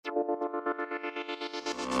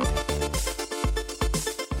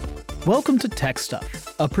Welcome to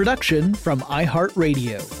TechStuff, a production from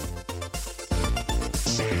iHeartRadio.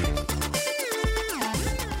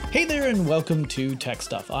 Hey there and welcome to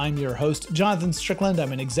TechStuff. I'm your host, Jonathan Strickland.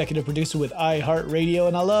 I'm an executive producer with iHeartRadio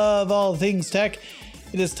and I love all things tech.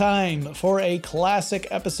 It is time for a classic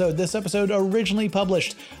episode. This episode originally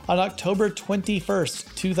published on October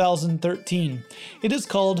 21st, 2013. It is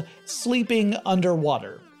called Sleeping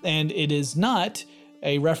Underwater, and it is not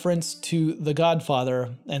a reference to The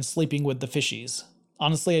Godfather and sleeping with the fishies.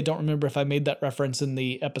 Honestly, I don't remember if I made that reference in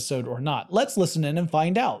the episode or not. Let's listen in and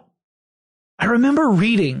find out. I remember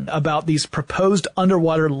reading about these proposed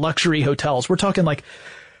underwater luxury hotels. We're talking like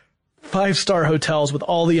 5-star hotels with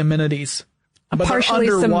all the amenities. But partially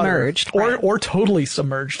submerged. Or totally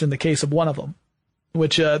submerged in the case of one of them,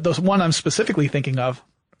 which the one I'm specifically thinking of,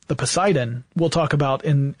 the Poseidon, we'll talk about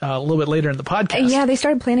in a little bit later in the podcast. Yeah, they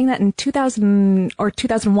started planning that in 2000 or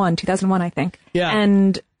 2001, I think. Yeah.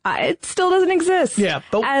 And it still doesn't exist. Yeah.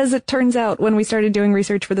 As it turns out, when we started doing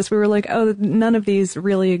research for this, we were like, oh, none of these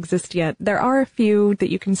really exist yet. There are a few that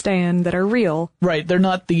you can stay in that are real. Right. They're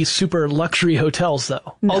not the super luxury hotels,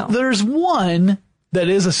 though. No. There's one that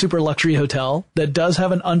is a super luxury hotel that does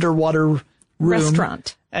have an underwater room.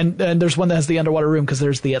 Restaurant. And there's one that has the underwater room because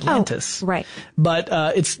there's the Atlantis. Oh, right. But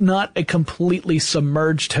it's not a completely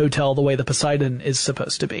submerged hotel the way the Poseidon is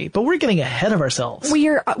supposed to be. But we're getting ahead of ourselves. We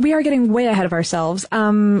are getting way ahead of ourselves.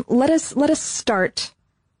 Let us start.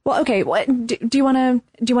 Well, okay. Do you want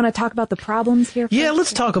to talk about the problems here first? Yeah,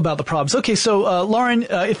 let's talk about the problems. Okay, so Lauren,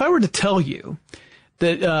 if I were to tell you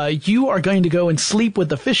that you are going to go and sleep with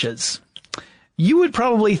the fishes, you would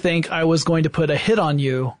probably think I was going to put a hit on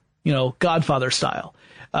you, Godfather style.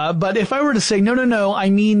 But if I were to say, no, I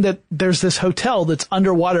mean that there's this hotel that's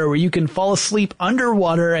underwater where you can fall asleep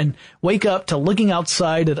underwater and wake up to looking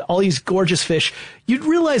outside at all these gorgeous fish, you'd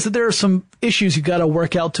realize that there are some issues you got to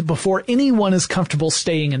work out before anyone is comfortable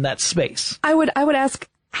staying in that space. I would ask,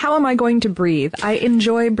 how am I going to breathe? I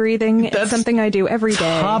enjoy breathing. It's something I do every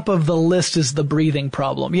day. Top of the list is the breathing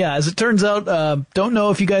problem. Yeah, as it turns out, don't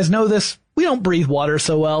know if you guys know this, we don't breathe water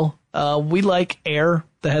so well. We like air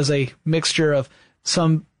that has a mixture of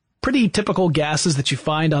some pretty typical gases that you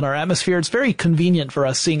find on our atmosphere. It's very convenient for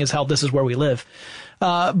us, seeing as how this is where we live.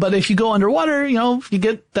 But if you go underwater, you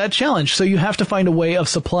get that challenge. So you have to find a way of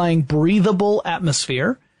supplying breathable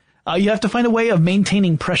atmosphere. You have to find a way of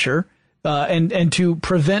maintaining pressure, and to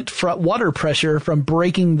prevent water pressure from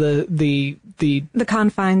breaking the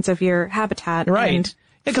confines of your habitat. Right.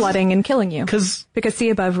 And flooding and killing you. Because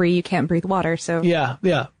sea above re, you can't breathe water. So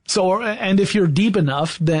yeah. So, and if you're deep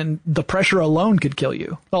enough, then the pressure alone could kill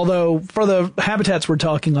you. Although for the habitats we're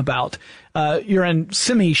talking about, you're in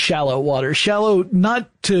semi-shallow water. Shallow, not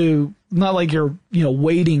like you're,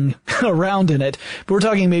 wading around in it, but we're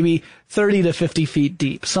talking maybe 30 to 50 feet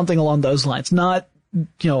deep, something along those lines. Not,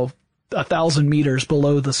 1,000 meters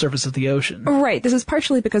below the surface of the ocean. Right. This is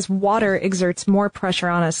partially because water exerts more pressure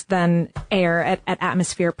on us than air at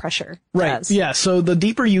atmosphere pressure does. Right. Yeah. So the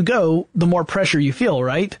deeper you go, the more pressure you feel,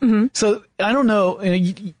 right? Mm-hmm. So I don't know.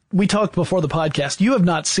 We talked before the podcast. You have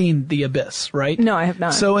not seen The Abyss, right? No, I have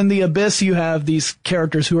not. So in The Abyss, you have these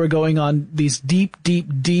characters who are going on these deep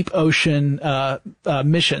ocean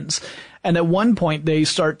missions. And at one point, they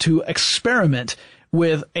start to experiment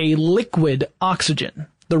with a liquid oxygen.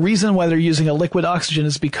 The reason why they're using a liquid oxygen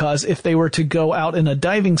is because if they were to go out in a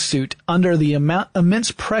diving suit under the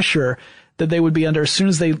immense pressure that they would be under as soon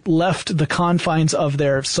as they left the confines of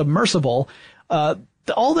their submersible,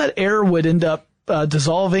 all that air would end up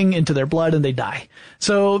dissolving into their blood and they die.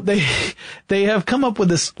 So they have come up with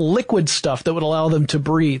this liquid stuff that would allow them to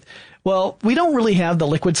breathe. Well, we don't really have the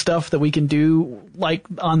liquid stuff that we can do like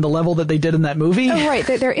on the level that they did in that movie. Oh, right.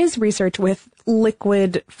 There is research with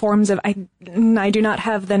liquid forms of, I do not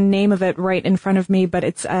have the name of it right in front of me, but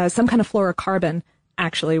it's some kind of fluorocarbon,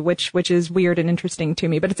 actually, which is weird and interesting to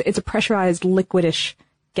me. But it's a pressurized liquidish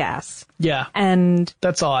gas. Yeah. And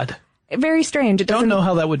that's odd. Very strange. It don't know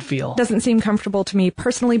how that would feel. Doesn't seem comfortable to me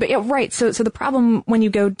personally, but yeah, right. So the problem when you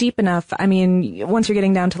go deep enough, I mean, once you're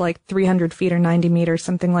getting down to like 300 feet or 90 meters,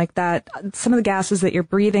 something like that, some of the gases that you're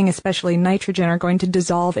breathing, especially nitrogen, are going to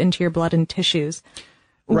dissolve into your blood and tissues,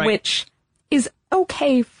 right. Which is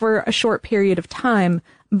okay for a short period of time,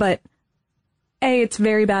 but A, it's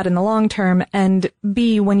very bad in the long term, and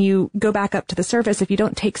B, when you go back up to the surface, if you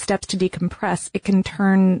don't take steps to decompress, it can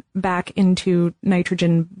turn back into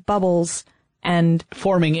nitrogen bubbles and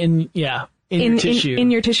forming in your tissue.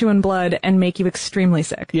 In your tissue and blood and make you extremely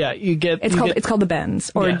sick. Yeah, it's called the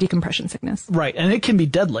bends or decompression sickness. Right, and it can be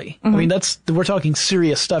deadly. Mm-hmm. I mean, we're talking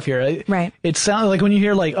serious stuff here. Right. It sounds like when you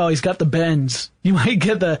hear like, oh, he's got the bends, You might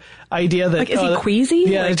get the idea that, like, is he queasy?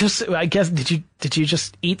 Yeah, like, I guess, did you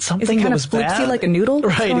just eat something that was bad? Is he kind of like a noodle?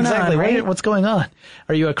 Right, exactly. Right? What's going on?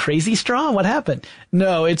 Are you a crazy straw? What happened?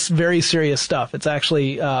 No, it's very serious stuff. It's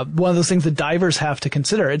actually, one of those things that divers have to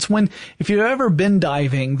consider. It's if you've ever been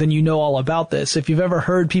diving, then you know all about this. If you've ever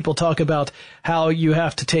heard people talk about how you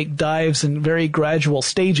have to take dives in very gradual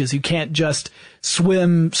stages, you can't just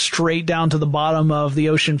swim straight down to the bottom of the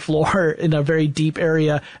ocean floor in a very deep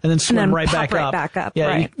area and then swim right back up. Yeah,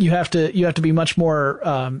 right. you have to be much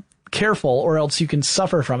more careful, or else you can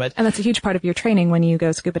suffer from it. And that's a huge part of your training when you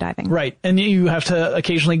go scuba diving. Right. And you have to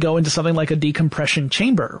occasionally go into something like a decompression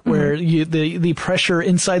chamber, where the pressure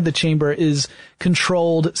inside the chamber is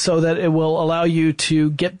controlled so that it will allow you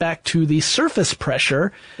to get back to the surface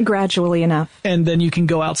pressure gradually enough. And then you can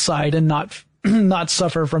go outside and not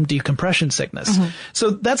suffer from decompression sickness.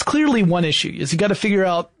 So that's clearly one issue, is you got to figure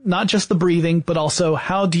out not just the breathing, but also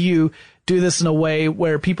how do you do this in a way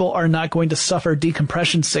where people are not going to suffer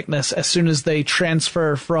decompression sickness as soon as they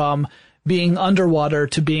transfer from being underwater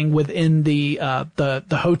to being within the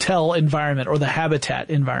hotel environment or the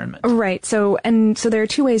habitat environment. Right. So there are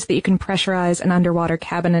two ways that you can pressurize an underwater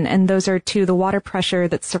cabin, and those are to the water pressure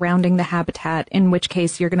that's surrounding the habitat, in which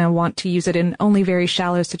case you're going to want to use it in only very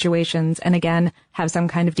shallow situations, and again, have some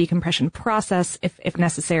kind of decompression process if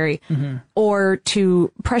necessary, or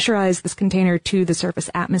to pressurize this container to the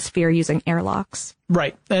surface atmosphere using airlocks.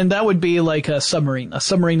 Right. And that would be like a submarine. A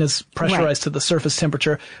submarine is pressurized to the surface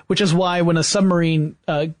temperature, which is why when a submarine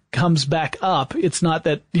comes back up, it's not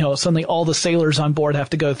that, suddenly all the sailors on board have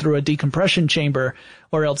to go through a decompression chamber,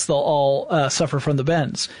 or else they'll all suffer from the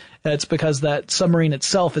bends. It's because that submarine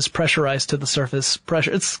itself is pressurized to the surface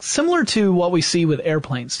pressure. It's similar to what we see with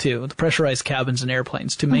airplanes too, the pressurized cabins in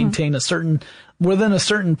airplanes, to maintain within a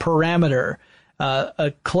certain parameter,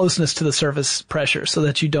 a closeness to the surface pressure, so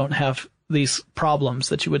that you don't have these problems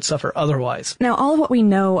that you would suffer otherwise. Now, all of what we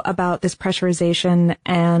know about this pressurization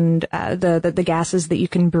and the gases that you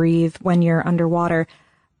can breathe when you're underwater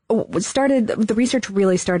the research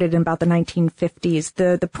really started in about the 1950s.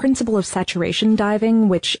 The principle of saturation diving,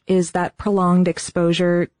 which is that prolonged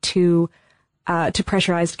exposure to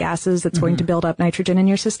pressurized gases that's going to build up nitrogen in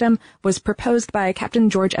your system, was proposed by Captain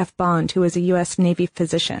George F. Bond, who was a U.S. Navy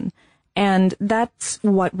physician. And that's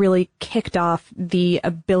what really kicked off the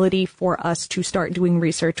ability for us to start doing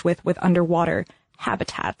research with underwater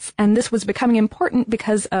habitats. And this was becoming important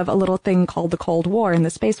because of a little thing called the Cold War and the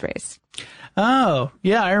space race. Oh,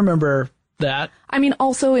 yeah, I remember that. I mean,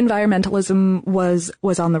 also environmentalism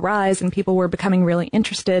was on the rise, and people were becoming really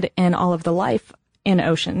interested in all of the life in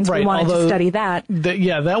oceans. Right. We wanted to study that.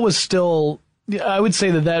 That was still, I would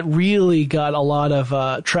say that really got a lot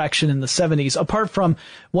of traction in the 70s, apart from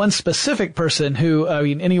one specific person who,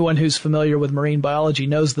 anyone who's familiar with marine biology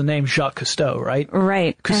knows the name Jacques Cousteau, right?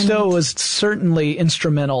 Right. Cousteau was certainly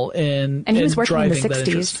instrumental in he was working in the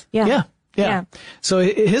 60s. Yeah. So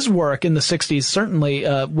his work in the 60s certainly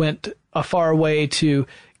went a far way to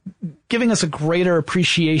giving us a greater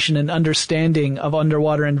appreciation and understanding of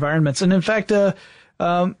underwater environments. And in fact,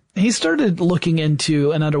 he started looking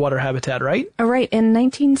into an underwater habitat, right? Oh, right. In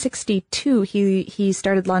 1962, he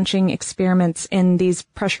started launching experiments in these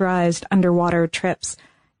pressurized underwater trips.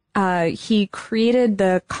 He created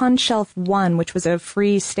the Conshelf 1, which was a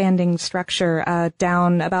freestanding structure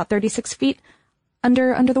down about 36 feet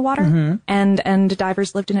under the water, and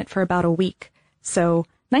divers lived in it for about a week. So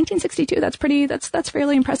 1962, that's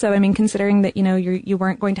fairly impressive. I mean, considering that you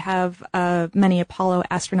weren't going to have many Apollo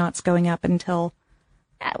astronauts going up until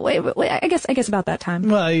I guess about that time.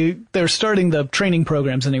 Well, they're starting the training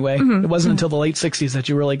programs anyway. It wasn't until the late 60s that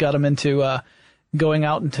you really got them into going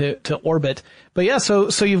out into orbit. But yeah,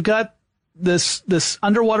 so you've got this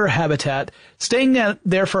underwater habitat, staying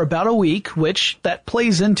there for about a week, which that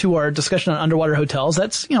plays into our discussion on underwater hotels.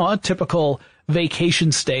 That's, a typical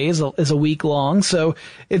vacation stay is a week long. So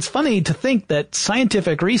it's funny to think that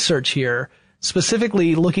scientific research here,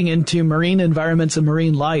 specifically looking into marine environments and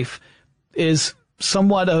marine life, is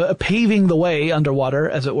somewhat paving the way underwater,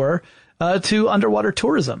 as it were, to underwater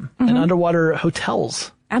tourism and underwater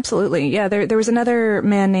hotels. Absolutely. Yeah. There was another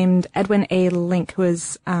man named Edwin A. Link who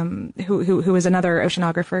was another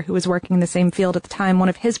oceanographer who was working in the same field at the time. One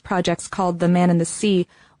of his projects, called The Man in the Sea,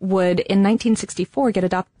 would in 1964 get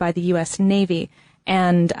adopted by the U.S. Navy,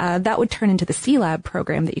 and that would turn into the Sea Lab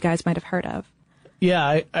program that you guys might have heard of.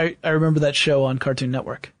 Yeah, I remember that show on Cartoon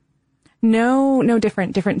Network. No,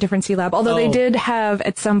 different Sea Lab. Although they did have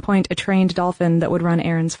at some point a trained dolphin that would run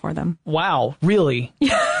errands for them. Wow, really?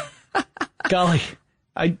 Golly.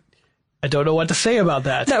 I don't know what to say about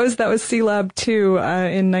that. That was Sea Lab 2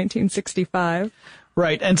 in 1965.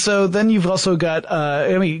 Right. And so then you've also got,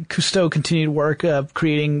 Cousteau continued work of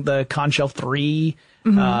creating the Conchel 3.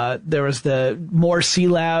 There was the more C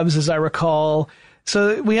labs, as I recall.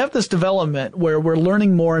 So we have this development where we're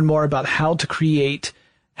learning more and more about how to create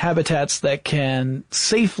habitats that can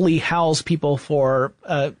safely house people for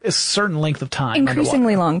a certain length of time.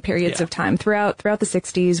 Increasingly underwater. long periods of time. Throughout the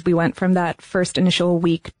 60s, we went from that first initial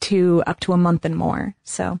week to up to a month and more.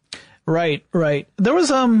 So. Right. There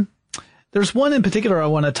was, there's one in particular I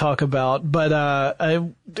want to talk about, but, I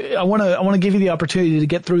want to give you the opportunity to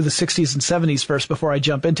get through the 60s and 70s first before I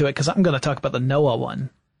jump into it, because I'm going to talk about the NOAA one.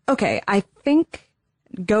 Okay. I think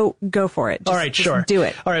go for it. All right, sure. Just do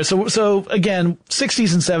it. All right. So again,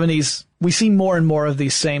 60s and 70s, we see more and more of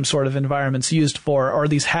these same sort of environments used for, or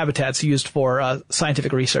these habitats used for,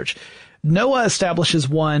 scientific research. NOAA establishes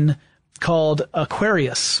one called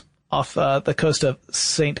Aquarius off, the coast of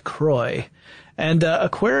St. Croix. And,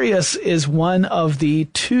 Aquarius is one of the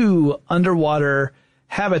 2 underwater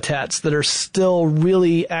habitats that are still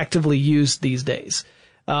really actively used these days.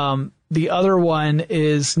 The other one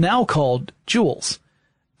is now called Jules.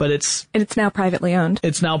 But it's now privately owned.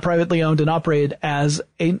 It's now privately owned and operated as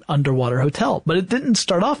an underwater hotel. But it didn't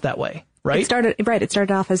start off that way, right? It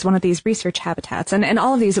started off as one of these research habitats. And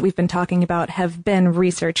all of these that we've been talking about have been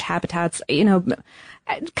research habitats,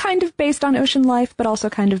 kind of based on ocean life, but also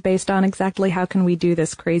kind of based on exactly how can we do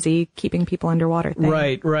this crazy keeping people underwater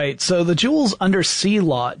thing. Right. So the Jules Undersea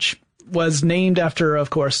Lodge was named after, of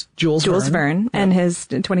course, Jules Verne and his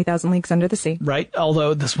 20,000 Leagues Under the Sea. Right,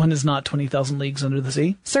 although this one is not 20,000 Leagues Under the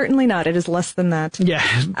Sea. Certainly not. It is less than that. Yeah,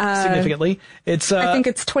 significantly. It's I think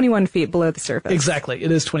it's 21 feet below the surface. Exactly.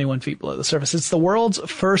 It is 21 feet below the surface. It's the world's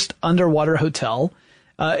first underwater hotel.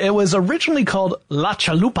 It was originally called La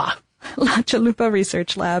Chalupa. La Chalupa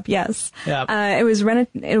Research Lab, yes. Yeah.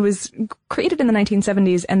 It was created in the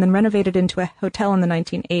 1970s and then renovated into a hotel in the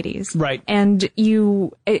 1980s. Right. And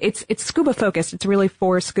it's scuba focused. It's really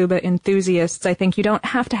for scuba enthusiasts. I think you don't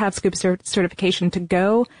have to have scuba certification to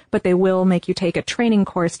go, but they will make you take a training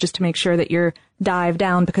course just to make sure that you're dive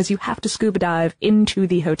down, because you have to scuba dive into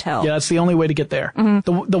the hotel. Yeah, that's the only way to get there.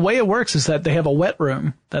 Mm-hmm. The way it works is that they have a wet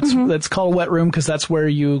room. That's called a wet room because that's where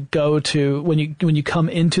you go to when you come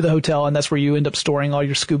into the hotel, and that's where you end up storing all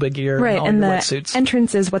your scuba gear and all your wetsuits.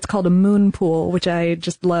 Entrance is what's called a moon pool, which I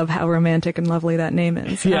just love how romantic and lovely that name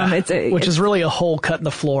is. Yeah, which is really a hole cut in the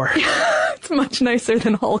floor. It's much nicer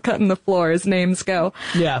than hole cut in the floor as names go.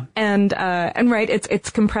 Yeah. And right, it's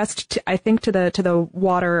compressed I think to the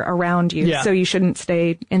water around you. Yeah. So you shouldn't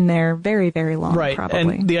stay in there very, very long, right. Probably.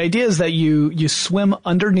 And the idea is that you swim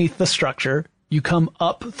underneath the structure, you come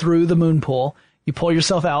up through the moon pool, you pull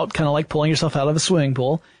yourself out, kind of like pulling yourself out of a swimming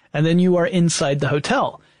pool, and then you are inside the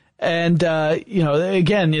hotel. And,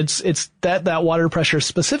 again, it's that water pressure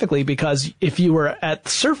specifically, because if you were at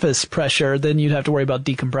surface pressure, then you'd have to worry about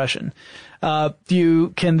decompression.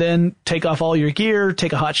 You can then take off all your gear,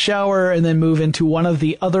 take a hot shower, and then move into one of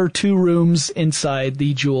the other 2 rooms inside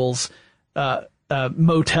the Jules,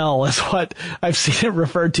 motel is what I've seen it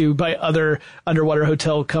referred to by other underwater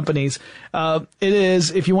hotel companies. It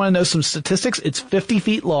is, if you want to know some statistics, it's 50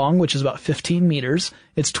 feet long, which is about 15 meters.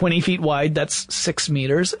 It's 20 feet wide, that's 6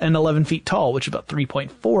 meters, and 11 feet tall, which is about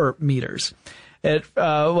 3.4 meters.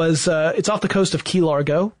 It's off the coast of Key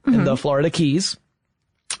Largo in the Florida Keys,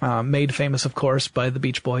 made famous, of course, by the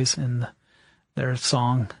Beach Boys in their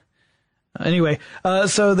song. Anyway,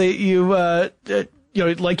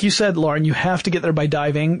 like you said, Lauren, you have to get there by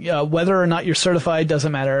diving. Whether or not you're certified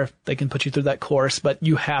doesn't matter. They can put you through that course, but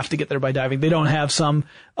you have to get there by diving. They don't have some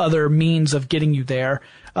other means of getting you there.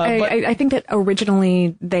 I think that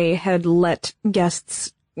originally they had let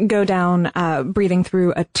guests go down, breathing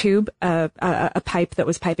through a tube, a pipe that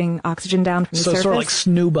was piping oxygen down from the surface. So sort of like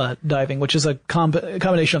snuba diving, which is a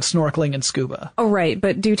combination of snorkeling and scuba. Oh, right.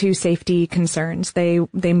 But due to safety concerns, they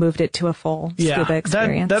moved it to a full scuba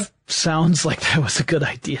experience. That sounds like that was a good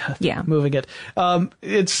idea. Yeah. Moving it.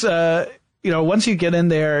 It's, once you get in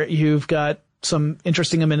there, you've got some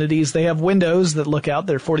interesting amenities. They have windows that look out.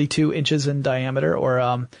 They're 42 inches in diameter,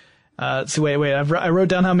 or, wait. I wrote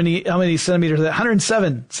down how many centimeters.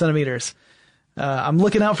 107 centimeters. I'm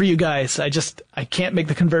looking out for you guys. I can't make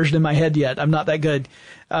the conversion in my head yet. I'm not that good.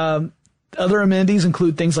 Other amenities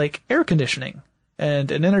include things like air conditioning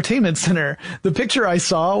and an entertainment center. The picture I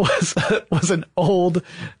saw was an old,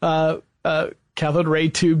 cathode ray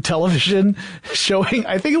tube television showing,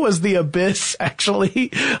 I think it was The Abyss,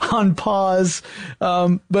 actually, on pause.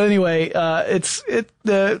 But anyway,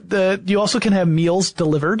 you also can have meals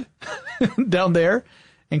delivered down there,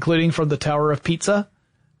 including from the Tower of Pizza,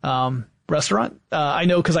 restaurant. I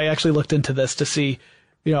know because I actually looked into this to see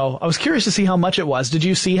I was curious to see how much it was. Did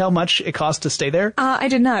you see how much it cost to stay there? I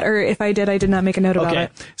did not, or if I did not make a note about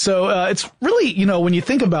it. So, it's really, when you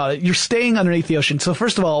think about it, you're staying underneath the ocean. So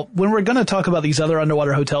first of all, when we're going to talk about these other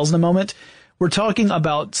underwater hotels in a moment, we're talking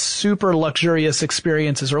about super luxurious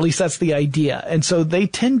experiences, or at least that's the idea. And so they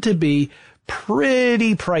tend to be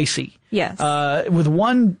pretty pricey. Yes. With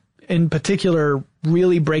one in particular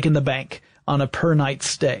really breaking the bank on a per night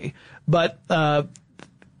stay. But,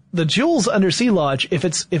 the Jules Undersea Lodge, if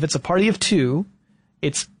it's a party of 2,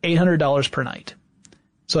 it's $800 per night.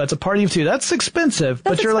 So that's a party of 2. That's expensive.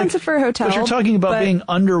 That's expensive for a hotel. But you're talking about being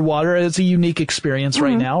underwater. It's a unique experience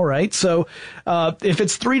right now, right? So, if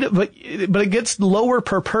it's 3 but it gets lower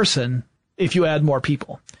per person if you add more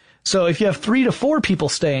people. So if you have 3 to 4 people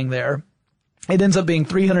staying there, it ends up being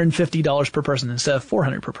 $350 per person instead of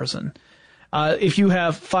 $400 per person. If you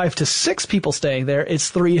have 5 to 6 people staying there,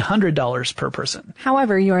 it's $300 per person.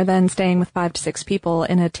 However, you are then staying with 5 to 6 people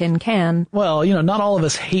in a tin can. Well, not all of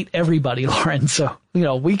us hate everybody, Lauren. So,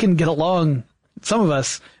 we can get along, some of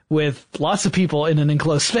us, with lots of people in an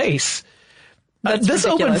enclosed space. This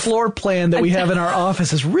open floor plan that we have in our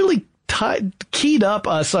office is really keyed up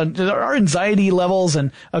us on our anxiety levels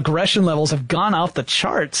and aggression levels have gone off the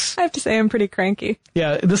charts. I have to say I'm pretty cranky.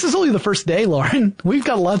 Yeah, this is only the first day, Lauren. We've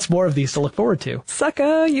got lots more of these to look forward to.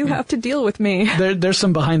 Sucka, you have to deal with me. There's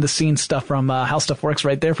some behind the scenes stuff from How Stuff Works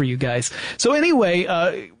right there for you guys. So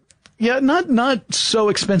anyway, not so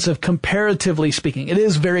expensive comparatively speaking. It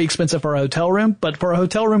is very expensive for a hotel room, but for a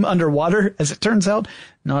hotel room underwater, as it turns out,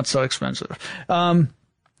 not so expensive.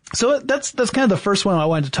 So that's kind of the first one I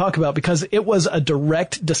wanted to talk about because it was a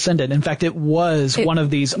direct descendant. In fact, it was one of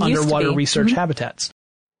these underwater research habitats.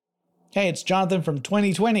 Hey, it's Jonathan from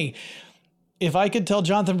 2020. If I could tell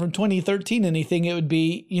Jonathan from 2013 anything, it would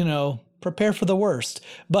be, prepare for the worst.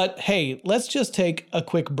 But hey, let's just take a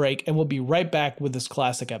quick break and we'll be right back with this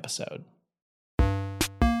classic episode.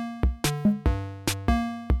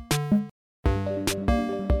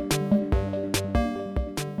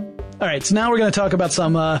 All right, so now we're going to talk about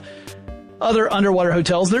some other underwater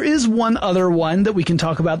hotels. There is one other one that we can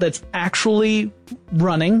talk about that's actually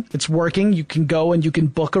running. It's working. You can go and you can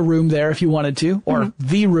book a room there if you wanted to, or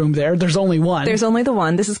the room there. There's only one. There's only the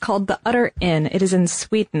one. This is called the Utter Inn. It is in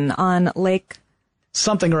Sweden on Lake...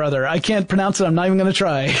 something or other. I can't pronounce it. I'm not even going to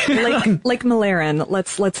try. Lake Malaren.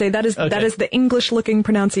 Let's say that is the English looking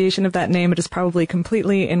pronunciation of that name. It is probably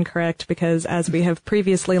completely incorrect because as we have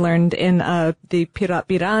previously learned in the Pirat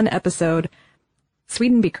Biran episode,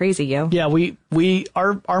 Sweden be crazy, yo. Yeah,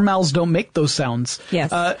 our mouths don't make those sounds.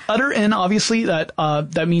 Yes. Utter Inn, obviously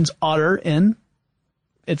that means otter inn.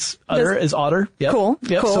 It's Utter is otter. Yep. Cool.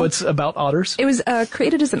 Yep. Cool. So it's about otters. It was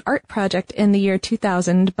created as an art project in the year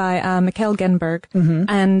 2000 by Mikhail Genberg.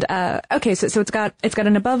 And so it's got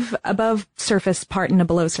an above surface part and a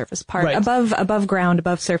below surface part. Right. Above ground,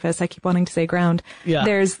 above surface. I keep wanting to say ground. Yeah.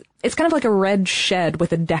 It's kind of like a red shed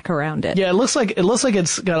with a deck around it. Yeah, it looks like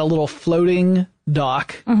it's got a little floating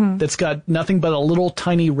dock that's got nothing but a little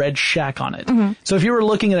tiny red shack on it. So if you were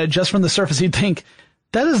looking at it just from the surface, you'd think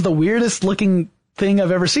that is the weirdest looking thing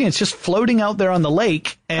I've ever seen. It's just floating out there on the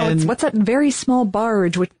lake. And what's that very small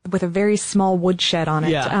barge with a very small wood shed on it?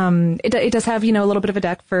 Yeah. It does have, a little bit of a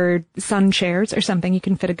deck for sun chairs or something. You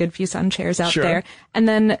can fit a good few sun chairs out there. And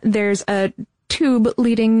then there's a tube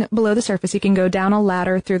leading below the surface. You can go down a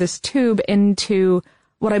ladder through this tube into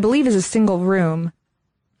what I believe is a single room.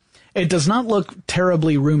 It does not look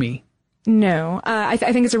terribly roomy. No. I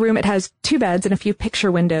think it's a room. It has 2 beds and a few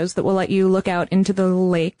picture windows that will let you look out into the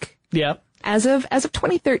lake. Yeah. As of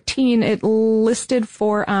 2013, it listed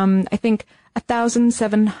for, I think,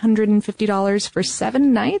 $1,750 for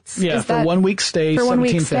 7 nights. Yeah, for 1 week stay,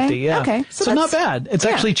 $1,750. Yeah. Okay. So not bad. It's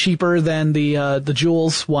actually cheaper than the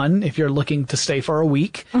Jules one if you're looking to stay for a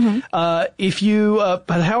week. But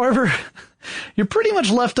however, you're pretty much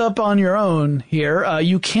left up on your own here.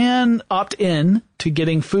 You can opt in to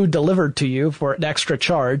getting food delivered to you for an extra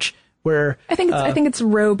charge. Where I think it's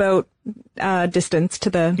rowboat distance to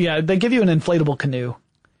the. Yeah, they give you an inflatable canoe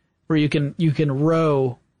where you can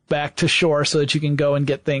row back to shore so that you can go and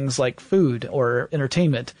get things like food or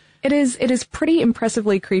entertainment. It is pretty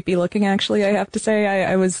impressively creepy looking, actually. I have to say,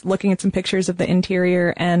 I was looking at some pictures of the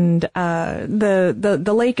interior, and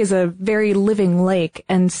the lake is a very living lake,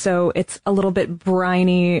 and so it's a little bit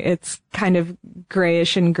briny. It's kind of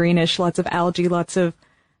grayish and greenish, lots of algae, lots of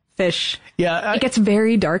fish. Yeah. It gets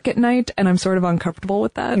very dark at night, and I'm sort of uncomfortable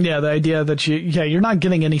with that. Yeah, the idea that you're not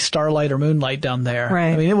getting any starlight or moonlight down there.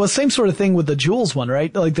 Right. I mean, it was the same sort of thing with the Jules one,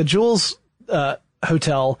 right? Like the Jules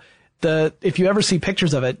hotel, if you ever see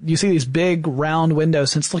pictures of it, you see these big round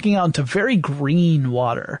windows, and it's looking out into very green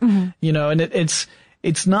water. And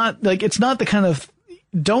it's not the kind of,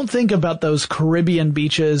 don't think about those Caribbean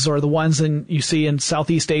beaches or the ones you see in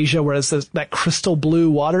Southeast Asia where it's that crystal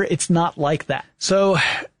blue water. It's not like that. So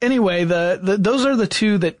anyway, those are the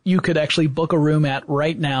two that you could actually book a room at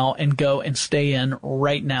right now and go and stay in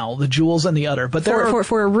right now, the Jewels and the Udder. But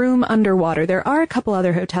for a room underwater, there are a couple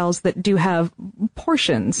other hotels that do have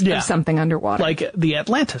portions of something underwater. Like the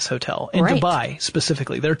Atlantis Hotel in Right. Dubai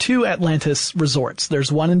specifically. There are two Atlantis resorts.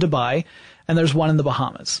 There's one in Dubai and there's one in the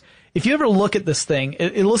Bahamas. If you ever look at this thing,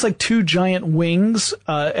 it looks like two giant wings,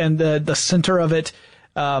 and the center of it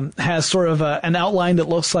has sort of an outline that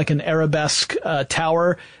looks like an arabesque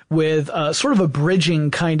tower with sort of a bridging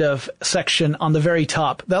kind of section on the very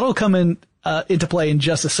top. That'll come into play in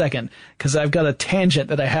just a second, because I've got a tangent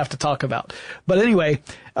that I have to talk about. But anyway,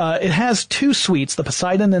 it has two suites, the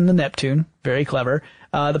Poseidon and the Neptune. Very clever.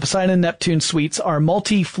 The Poseidon and Neptune suites are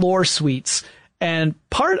multi-floor suites. And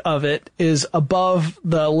part of it is above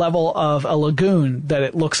the level of a lagoon that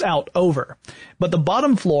it looks out over. But the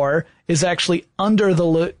bottom floor is actually under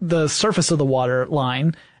the surface of the water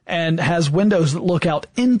line and has windows that look out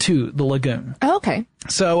into the lagoon. Oh, okay.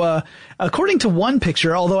 So, according to one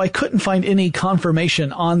picture, although I couldn't find any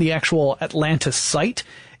confirmation on the actual Atlantis site,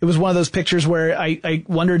 it was one of those pictures where I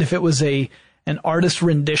wondered if it was an artist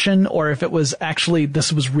rendition or if it was actually,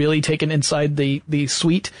 this was really taken inside the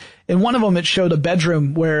suite. In one of them, it showed a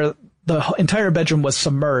bedroom where the entire bedroom was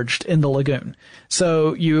submerged in the lagoon.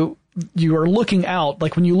 So you are looking out,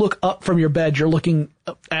 like when you look up from your bed, you're looking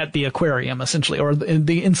at the aquarium essentially, or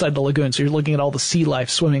the inside the lagoon. So you're looking at all the sea life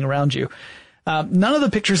swimming around you. None of the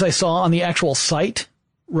pictures I saw on the actual site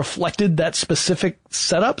reflected that specific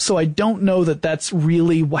setup, so I don't know that that's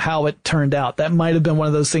really how it turned out. That might have been one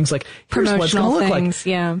of those things like, here's what it's going to look like.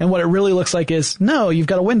 Yeah. And what it really looks like is, no, you've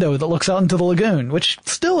got a window that looks out into the lagoon, which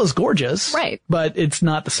still is gorgeous. Right. But it's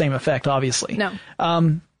not the same effect, obviously. No.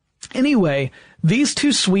 Anyway, these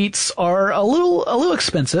two suites are a little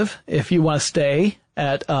expensive if you want to stay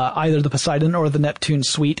at either the Poseidon or the Neptune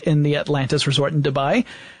suite in the Atlantis Resort in Dubai.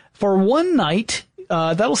 For one night,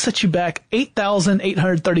 that'll set you back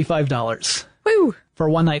 $8,835. Woo! For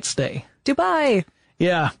one night stay. Dubai.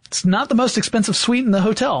 Yeah, it's not the most expensive suite in the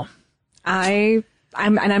hotel. I'm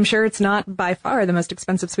sure it's not by far the most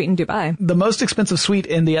expensive suite in Dubai. The most expensive suite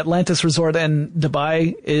in the Atlantis Resort in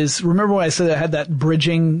Dubai is, remember when I said I had that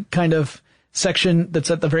bridging kind of section that's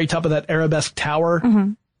at the very top of that arabesque tower?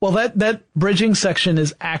 Mm-hmm. Well, that bridging section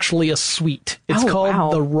is actually a suite. It's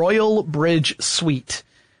called the Royal Bridge Suite.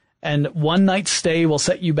 And one night stay will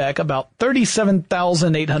set you back about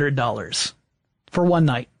 $37,800 for one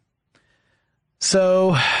night.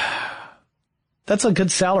 So that's a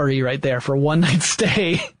good salary right there for one night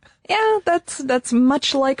stay. Yeah, that's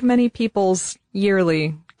much like many people's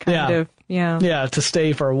yearly kind of. Yeah. Yeah, to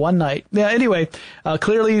stay for one night. Yeah, anyway,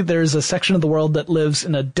 clearly there's a section of the world that lives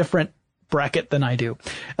in a different bracket than I do.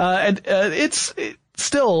 It's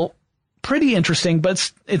still pretty interesting,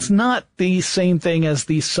 but it's not the same thing as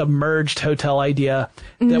the submerged hotel idea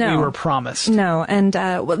that we were promised. No, and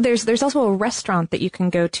there's also a restaurant that you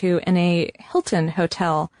can go to in a Hilton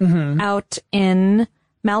hotel out in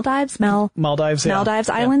Maldives. Maldives, yeah. Maldives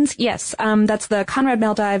Islands. Yeah. Yes, that's the Conrad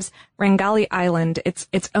Maldives Rangali Island.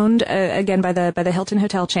 It's owned again by the Hilton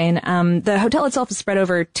hotel chain. The hotel itself is spread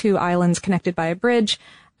over two islands connected by a bridge.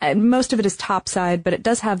 Most of it is topside, but it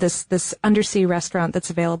does have this undersea restaurant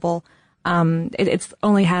that's available. It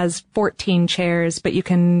only has 14 chairs, but you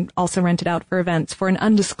can also rent it out for events for an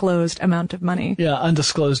undisclosed amount of money. Yeah,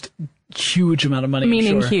 undisclosed huge amount of money.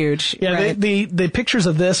 Meaning I'm sure. huge. Yeah, right. the pictures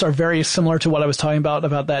of this are very similar to what I was talking about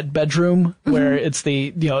that bedroom where it's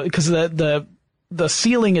because the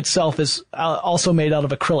ceiling itself is also made out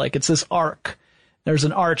of acrylic. It's this arc. There's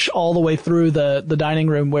an arch all the way through the dining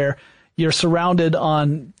room where you're surrounded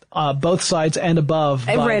on both sides and above.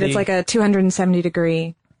 Right, it's like a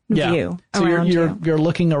 270-degree view. So you're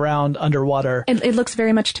looking around underwater. It looks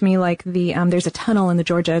very much to me like there's a tunnel in the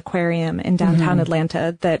Georgia Aquarium in downtown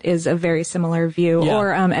Atlanta that is a very similar view. Yeah.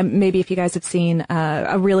 Or maybe if you guys have seen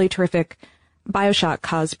a really terrific BioShock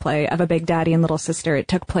cosplay of a Big Daddy and Little Sister, it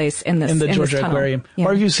took place in the Georgia Aquarium. Yeah.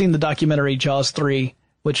 Or have you seen the documentary Jaws 3,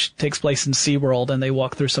 which takes place in SeaWorld, and they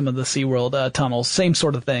walk through some of the SeaWorld tunnels. Same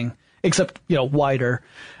sort of thing, except, wider.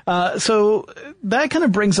 So that kind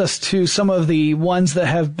of brings us to some of the ones that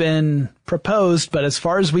have been proposed, but as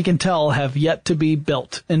far as we can tell, have yet to be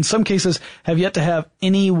built. In some cases, have yet to have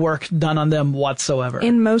any work done on them whatsoever.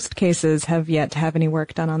 In most cases, have yet to have any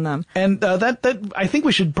work done on them. And I think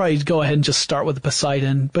we should probably go ahead and just start with the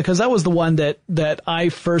Poseidon, because that was the one that I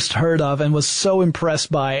first heard of and was so impressed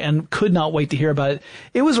by and could not wait to hear about it.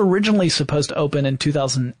 It was originally supposed to open in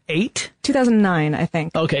 2008? 2009, I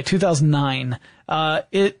think. Okay, 2009.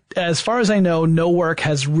 As far as I know, no work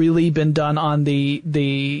has really been done on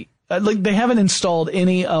they haven't installed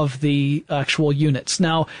any of the actual units.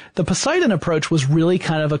 Now, the Poseidon approach was really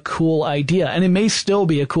kind of a cool idea, and it may still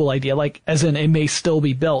be a cool idea, like, as in it may still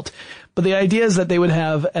be built. But the idea is that they would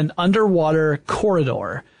have an underwater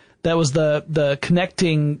corridor that was the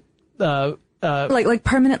connecting, like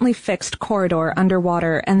permanently fixed corridor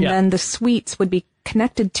underwater, and then the suites would be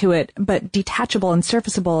connected to it, but detachable and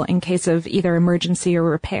surfaceable in case of either emergency or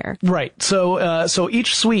repair. Right. So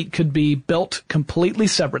each suite could be built completely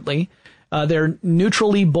separately. They're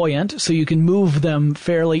neutrally buoyant, so you can move them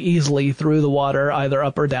fairly easily through the water, either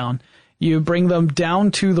up or down. You bring them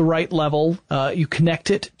down to the right level. You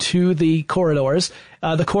connect it to the corridors.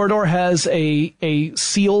 The corridor has a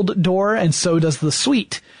sealed door, and so does the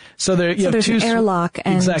suite. So there's an airlock,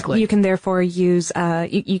 and exactly. You can therefore use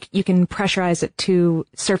you can pressurize it to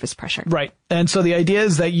surface pressure. Right, and so the idea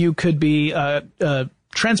is that you could be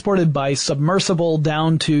transported by submersible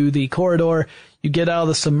down to the corridor. You get out of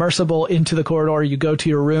the submersible into the corridor. You go to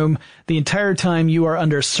your room. The entire time you are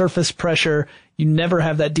under surface pressure. You never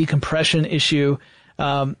have that decompression issue,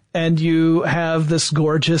 and you have this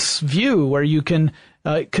gorgeous view where you can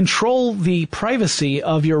control the privacy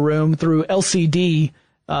of your room through LCD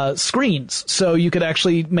screens. So you could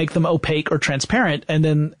actually make them opaque or transparent, and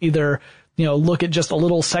then either, look at just a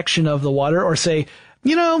little section of the water, or say,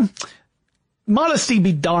 modesty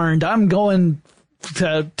be darned, I'm going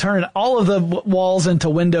to turn all of the walls into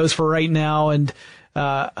windows for right now, and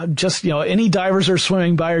just, any divers are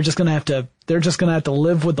swimming by are just going to have to, they're just going to have to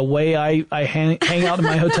live with the way I hang out in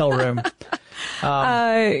my hotel room.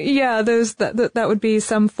 That would be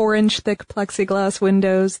some 4-inch thick plexiglass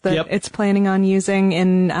windows that it's planning on using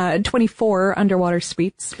in 24 underwater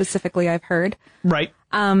suites, specifically, I've heard. Right.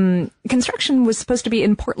 Construction was supposed to be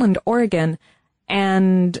in Portland, Oregon,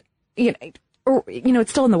 and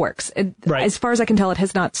it's still in the works. Right. As far as I can tell, it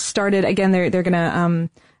has not started. Again, they're going to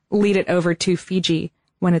lead it over to Fiji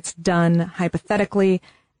when it's done, hypothetically.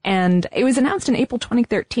 And it was announced in April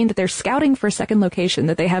 2013 that they're scouting for a second location,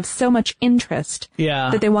 that they have so much interest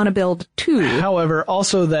that they want to build 2. However,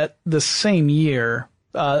 also that the same year,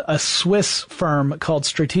 a Swiss firm called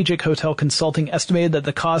Strategic Hotel Consulting estimated that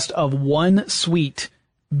the cost of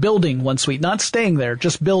building one suite, not staying there,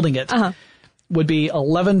 just building it, would be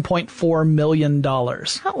 $11.4 million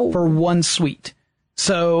for one suite.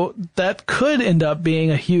 So that could end up being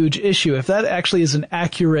a huge issue. If that actually is an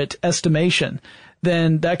accurate estimation,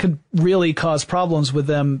 then that could really cause problems with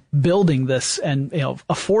them building this and,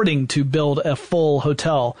 affording to build a full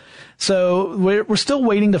hotel. So we're still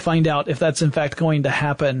waiting to find out if that's in fact going to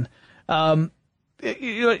happen. There's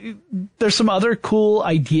some other cool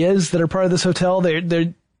ideas that are part of this hotel.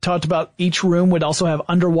 They're talked about each room would also have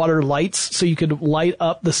underwater lights, so you could light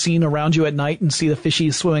up the scene around you at night and see the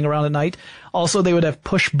fishies swimming around at night. Also, they would have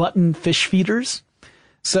push-button fish feeders.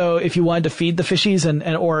 So if you wanted to feed the fishies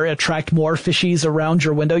or attract more fishies around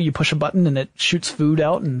your window, you push a button and it shoots food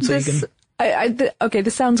out, and so you can. Okay,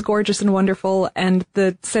 this sounds gorgeous and wonderful, and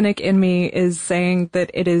the cynic in me is saying that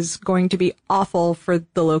it is going to be awful for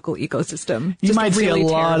the local ecosystem. You might see a terrible.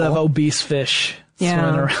 lot of obese fish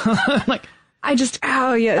swimming around.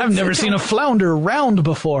 I've never seen a flounder round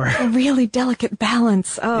before. A really delicate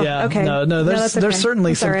balance. Oh, yeah, okay. No, there's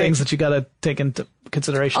certainly some right. things that you got to take into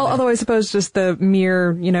consideration. Although I suppose just the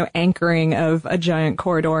mere, anchoring of a giant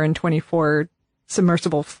corridor and 24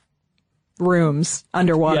 submersible rooms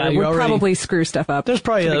underwater would probably screw stuff up. There's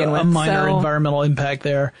probably a minor environmental impact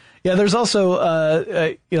there. Yeah, there's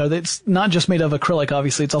also, it's not just made of acrylic,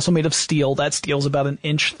 obviously. It's also made of steel. That steel's about an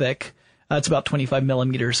inch thick. It's about 25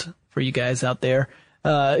 millimeters for you guys out there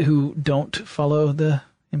who don't follow the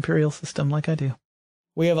imperial system like I do.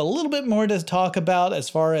 We have a little bit more to talk about as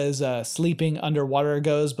far as sleeping underwater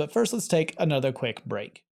goes, but first let's take another quick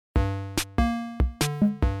break.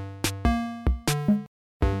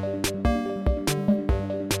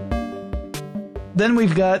 Then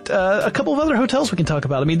we've got a couple of other hotels we can talk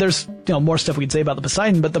about. I mean, there's more stuff we could say about the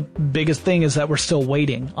Poseidon, but the biggest thing is that we're still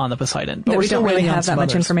waiting on the Poseidon. But we don't really have that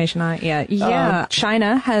much information on it yet. Yeah,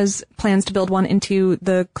 China has plans to build one into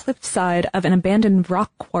the cliffside of an abandoned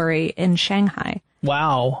rock quarry in Shanghai.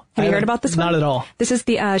 Wow. Have you heard about this one? Not at all. This is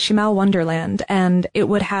the Shimao Wonderland, and it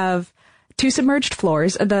would have 2 submerged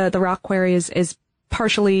floors. The rock quarry is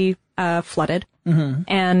partially flooded. Mm-hmm.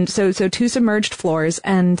 And so 2 submerged floors,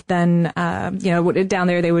 and then, down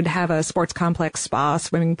there they would have a sports complex, spa,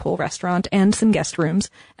 swimming pool, restaurant, and some guest rooms.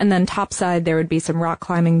 And then topside there would be some rock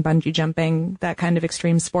climbing, bungee jumping, that kind of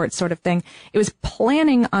extreme sports sort of thing. It was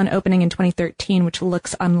planning on opening in 2013, which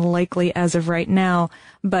looks unlikely as of right now,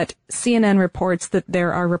 but CNN reports that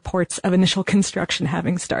there are reports of initial construction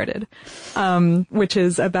having started, which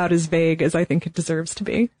is about as vague as I think it deserves to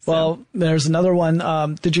be. So. Well, there's another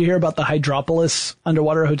one. Did you hear about the Hydropolis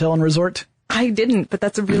underwater hotel and resort? I didn't, but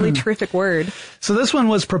that's a really terrific word. So this one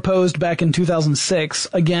was proposed back in 2006,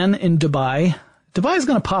 again in Dubai. Dubai is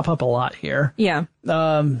going to pop up a lot here. Yeah.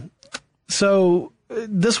 So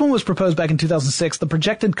this one was proposed back in 2006. The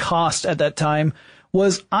projected cost at that time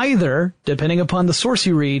was either, depending upon the source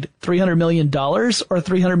you read, $300 million or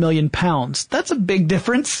 300 million pounds. That's a big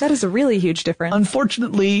difference. That is a really huge difference.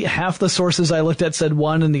 Unfortunately, half the sources I looked at said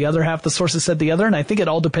one, and the other half the sources said the other, and I think it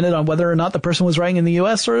all depended on whether or not the person was writing in the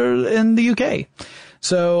US or in the UK.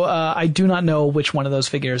 So I do not know which one of those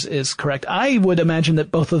figures is correct. I would imagine that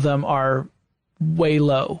both of them are way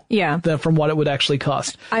low. Yeah. From what it would actually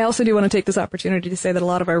cost. I also do want to take this opportunity to say that a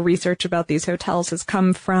lot of our research about these hotels has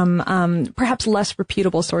come from perhaps less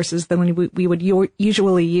reputable sources than we would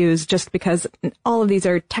usually use, just because all of these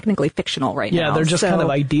are technically fictional right now. Yeah, they're just kind of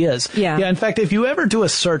ideas. Yeah. Yeah, in fact, if you ever do a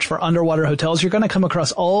search for underwater hotels, you're going to come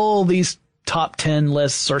across all these top 10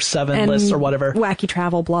 lists or 7 lists or whatever. Wacky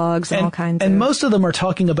travel blogs and all kinds and most of them are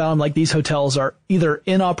talking about them like these hotels are either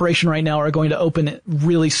in operation right now or are going to open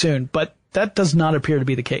really soon. But that does not appear to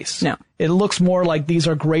be the case. No. It looks more like these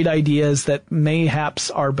are great ideas that mayhaps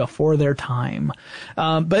are before their time.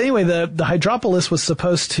 But anyway, the Hydropolis was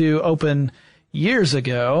supposed to open years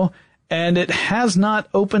ago, and it has not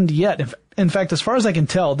opened yet. In fact, as far as I can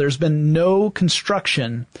tell, there's been no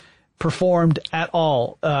construction performed at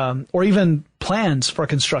all, or even plans for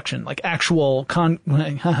construction, like actual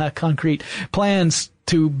concrete plans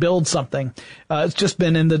to build something. It's just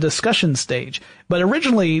been in the discussion stage. But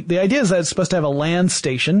originally, the idea is that it's supposed to have a land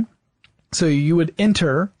station. So you would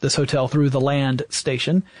enter this hotel through the land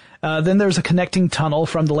station. Then there's a connecting tunnel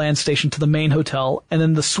from the land station to the main hotel. And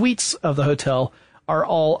then the suites of the hotel are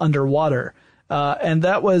all underwater. And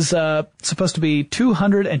that was supposed to be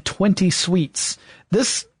 220 suites.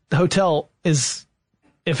 This hotel is,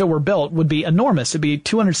 if it were built, would be enormous. It'd be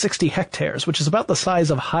 260 hectares, which is about the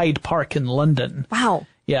size of Hyde Park in London. Wow.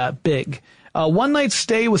 Yeah, big. One night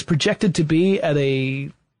stay was projected to be at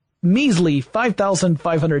a measly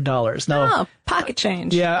 $5,500. Now, pocket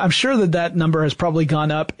change. Yeah, I'm sure that number has probably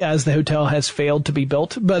gone up as the hotel has failed to be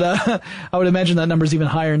built. But I would imagine that number is even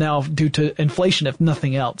higher now due to inflation, if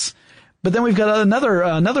nothing else. But then we've got another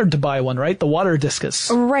Dubai one, right? The water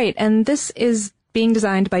discus. Right, and this is being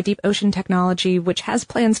designed by Deep Ocean Technology, which has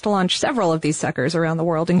plans to launch several of these suckers around the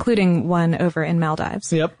world, including one over in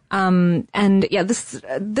Maldives. Yep. And yeah,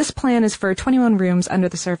 this plan is for 21 rooms under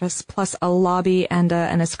the surface, plus a lobby and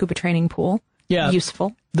a scuba training pool. Yeah.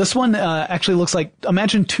 Useful. This one actually looks like,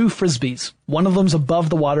 imagine 2 frisbees. One of them's above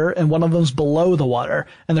the water and one of them's below the water,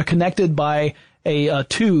 and they're connected by a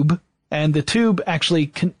tube, and the tube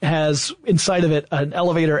actually has inside of it an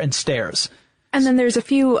elevator and stairs. And then there's a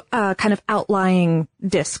few kind of outlying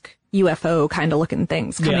disc UFO kind of looking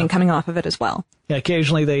things coming off of it as well. Yeah,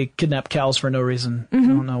 occasionally they kidnap cows for no reason. I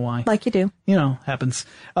don't know why. Like you do. You know, happens.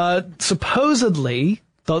 Supposedly,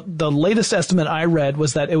 the latest estimate I read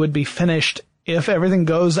was that it would be finished, if everything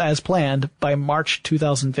goes as planned, by March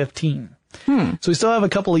 2015. So we still have a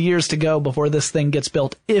couple of years to go before this thing gets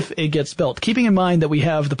built, if it gets built. Keeping in mind that we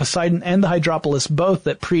have the Poseidon and the Hydropolis both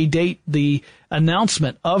that predate the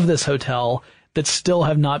announcement of this hotel that still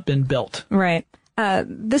have not been built. Right.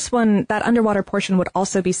 This one, that underwater portion would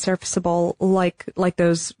also be surfaceable like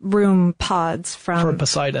those room pods from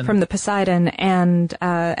Poseidon. From the Poseidon, and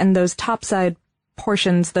those topside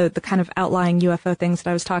portions, the kind of outlying UFO things that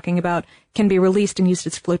I was talking about, can be released and used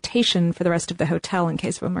as flotation for the rest of the hotel in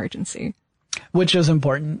case of emergency. Which is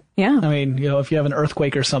important. Yeah. I mean, if you have an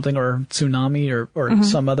earthquake or something, or tsunami or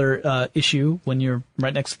some other issue when you're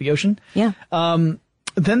right next to the ocean. Yeah.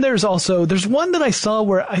 Then there's one that I saw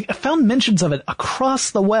where I found mentions of it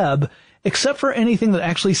across the web, except for anything that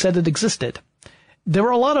actually said it existed. There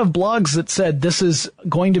were a lot of blogs that said this is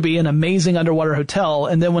going to be an amazing underwater hotel,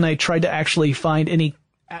 and then when I tried to actually find any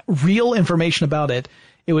real information about it,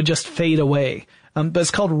 it would just fade away. But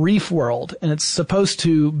it's called Reef World, and it's supposed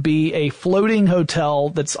to be a floating hotel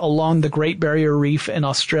that's along the Great Barrier Reef in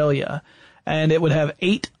Australia, and it would have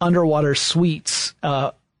 8 underwater suites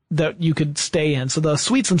that you could stay in. So the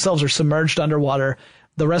suites themselves are submerged underwater.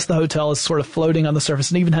 The rest of the hotel is sort of floating on the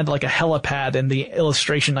surface, and even had like a helipad in the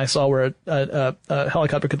illustration I saw where a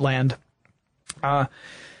helicopter could land. But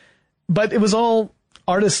it was all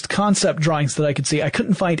artist concept drawings that I could see. I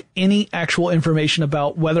couldn't find any actual information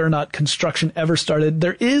about whether or not construction ever started.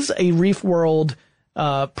 There is a Reef World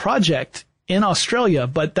project in Australia,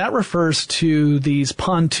 but that refers to these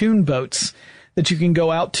pontoon boats that you can go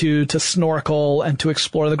out to snorkel and to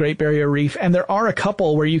explore the Great Barrier Reef. And there are a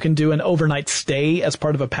couple where you can do an overnight stay as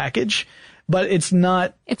part of a package, but it's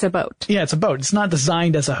not. It's a boat. Yeah, it's a boat. It's not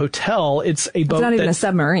designed as a hotel. It's a boat. It's not even a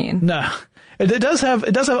submarine. No. It does have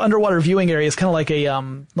underwater viewing areas, kind of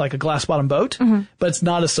like a glass bottom boat, but it's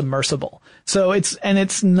not a submersible. So it's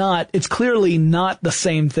clearly not the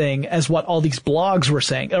same thing as what all these blogs were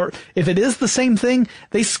saying. Or if it is the same thing,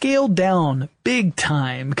 they scaled down big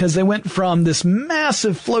time because they went from this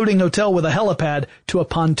massive floating hotel with a helipad to a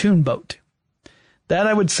pontoon boat. That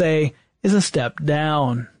I would say is a step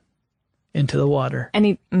down into the water.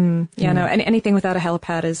 Anything without a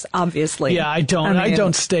helipad is obviously. Yeah, I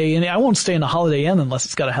won't stay in a Holiday Inn unless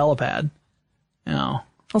it's got a helipad. No.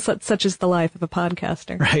 Well, such is the life of a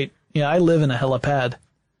podcaster. Right. Yeah, I live in a helipad.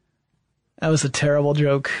 That was a terrible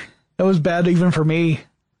joke. That was bad even for me.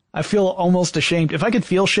 I feel almost ashamed. If I could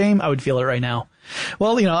feel shame, I would feel it right now.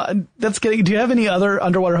 Well, do you have any other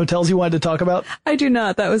underwater hotels you wanted to talk about? I do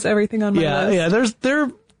not. That was everything on my list. Yeah,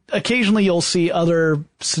 occasionally you'll see other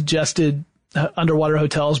suggested underwater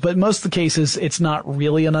hotels, but most of the cases it's not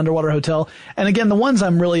really an underwater hotel. And again, the ones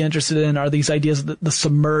I'm really interested in are these ideas of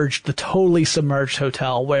the totally submerged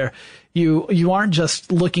hotel where you aren't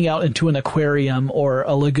just looking out into an aquarium or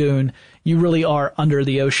a lagoon. You really are under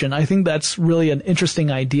the ocean. I think that's really an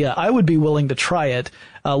interesting idea. I would be willing to try it.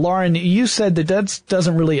 Lauren, you said that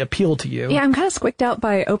doesn't really appeal to you. Yeah, I'm kind of squicked out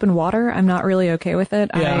by open water. I'm not really okay with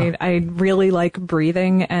it. Yeah. I really like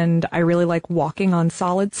breathing and I really like walking on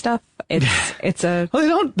solid stuff.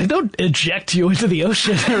 Well, they don't eject you into the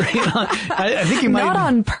ocean. I think you might. Not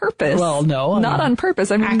on purpose. Well, no. Not on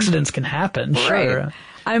purpose. I mean, accidents can happen. Sure.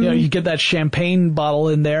 Right. You get that champagne bottle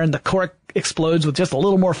in there and the cork explodes with just a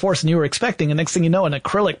little more force than you were expecting. And next thing you know, an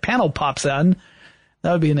acrylic panel pops on.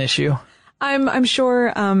 That would be an issue. I'm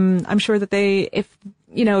sure that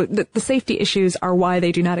the safety issues are why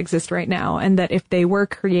they do not exist right now, and that if they were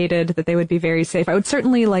created, that they would be very safe. I would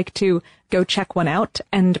certainly like to go check one out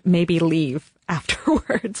and maybe leave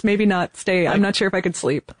afterwards. Maybe not stay. I'm not sure if I could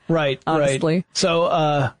sleep. Right. Honestly. Right.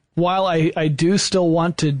 So, while I do still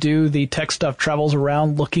want to do the TechStuff travels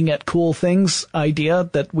around looking at cool things idea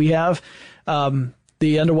that we have,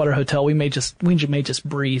 the underwater hotel, we may just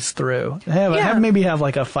breeze through. Maybe have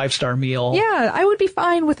like a 5-star meal. Yeah, I would be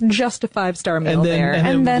fine with just a 5-star meal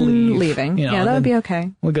and then leaving. That would be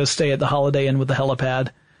okay. We'll go stay at the Holiday Inn with the helipad.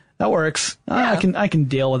 That works. Yeah. I can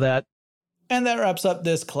deal with that. And that wraps up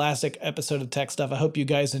this classic episode of Tech Stuff. I hope you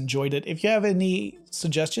guys enjoyed it. If you have any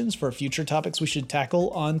suggestions for future topics we should tackle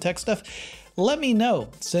on Tech Stuff, let me know.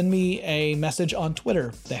 Send me a message on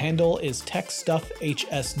Twitter. The handle is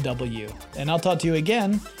TechStuffHSW. And I'll talk to you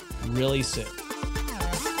again really soon.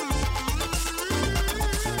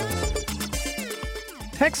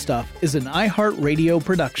 Tech Stuff is an iHeartRadio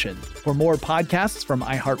production. For more podcasts from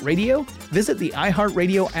iHeartRadio, visit the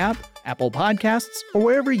iHeartRadio app, Apple Podcasts, or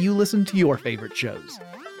wherever you listen to your favorite shows.